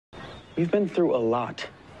We've been through a lot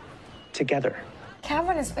together.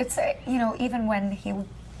 Cameron is, you know, even when he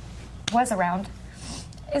was around,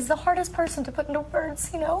 is the hardest person to put into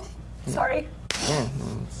words, you know? Sorry.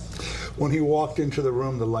 When he walked into the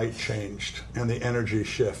room, the light changed and the energy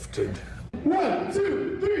shifted. 1,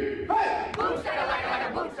 2, 3, hey!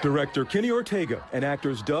 Director Kenny Ortega and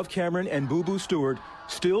actors Dove Cameron and Boo Boo Stewart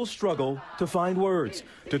still struggle to find words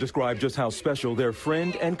to describe just how special their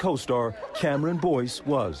friend and co-star Cameron Boyce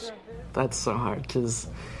was. That's so hard because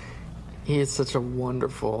he is such a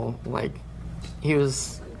wonderful, like, he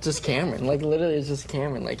was just Cameron, like literally it's just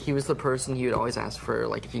Cameron. Like he was the person he would always ask for,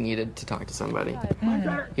 like if you needed to talk to somebody.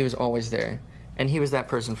 He was always there. And he was that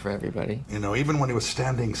person for everybody. You know, even when he was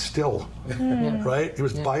standing still, right? He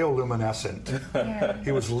was bioluminescent.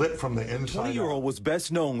 He was lit from the inside. 20-year-old was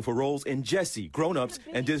best known for roles in Jessie, Grown Ups,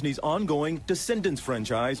 and Disney's ongoing Descendants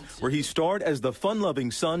franchise, where he starred as the fun-loving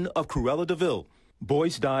son of Cruella de Vil.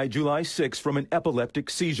 Boyce died July 6 from an epileptic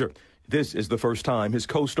seizure. This is the first time his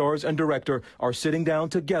co-stars and director are sitting down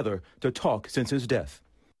together to talk since his death.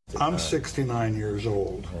 I'm 69 years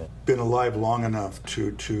old, been alive long enough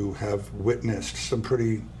to have witnessed some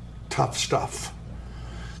pretty tough stuff.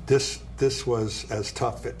 This was as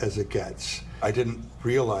tough as it gets. I didn't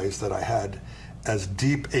realize that I had as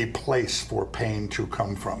deep a place for pain to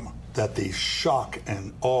come from, that the shock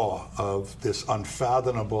and awe of this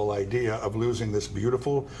unfathomable idea of losing this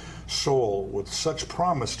beautiful soul with such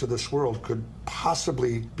promise to this world could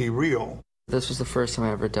possibly be real. This was the first time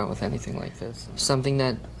I ever dealt with anything like this. Something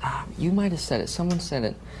that, you might have said it, someone said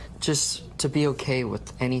it, just to be okay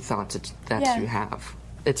with any thoughts that you have.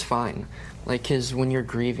 It's fine. Like, because when you're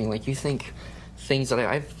grieving, like, you think things that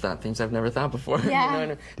I've thought things I've never thought before. Yeah. You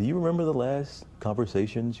know? Do you remember the last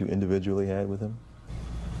conversations you individually had with him?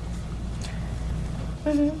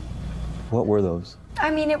 Mm-hmm. What were those?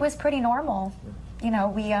 I mean, it was pretty normal. You know,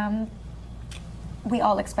 we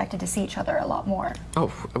all expected to see each other a lot more.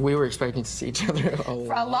 Oh, we were expecting to see each other a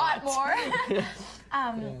lot more.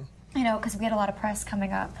 You know, because we had a lot of press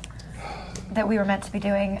coming up that we were meant to be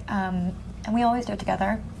doing, and we always do it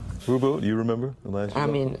together. Boo Boo, do you remember the last time?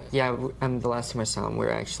 I mean, yeah, the last time I saw him, we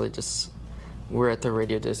were at the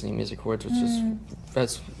Radio Disney Music Awards, which is,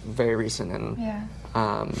 that's very recent,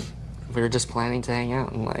 and we were just planning to hang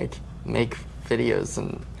out and, like, make videos,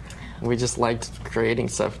 and we just liked creating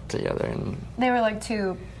stuff together. And they were like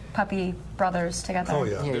two puppy brothers together. Oh,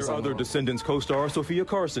 yeah. Their other Descendants co-star, Sophia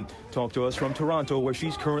Carson, talked to us from Toronto, where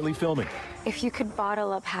she's currently filming. If you could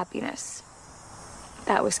bottle up happiness,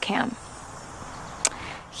 that was Cam.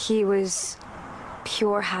 He was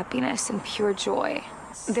pure happiness and pure joy.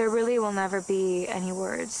 There really will never be any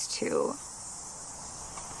words to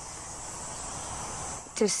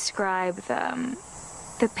describe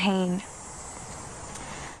the pain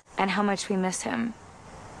and how much we miss him.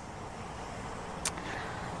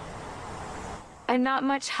 And not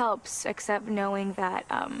much helps except knowing that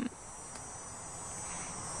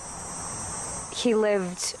he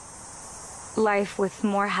lived life with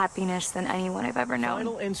more happiness than anyone I've ever known.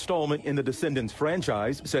 Final installment in the Descendants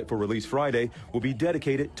franchise, set for release Friday, will be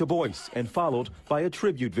dedicated to Boyce and followed by a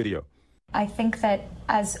tribute video. I think that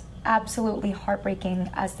as absolutely heartbreaking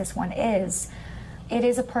as this one is, it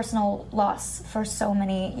is a personal loss for so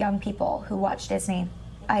many young people who watch Disney.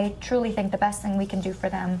 I truly think the best thing we can do for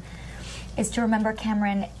them is to remember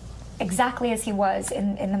Cameron exactly as he was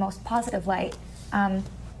in the most positive light,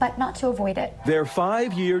 but not to avoid it. Their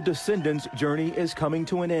 5-year Descendants journey is coming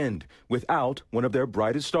to an end without one of their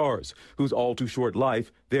brightest stars, whose all too short life,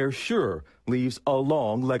 they're sure, leaves a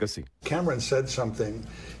long legacy. Cameron said something.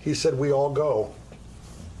 He said, "We all go."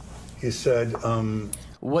 He said,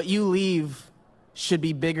 what you leave should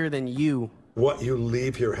be bigger than you. What you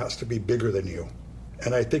leave here has to be bigger than you.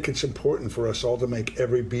 And I think it's important for us all to make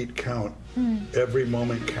every beat count, every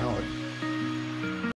moment count.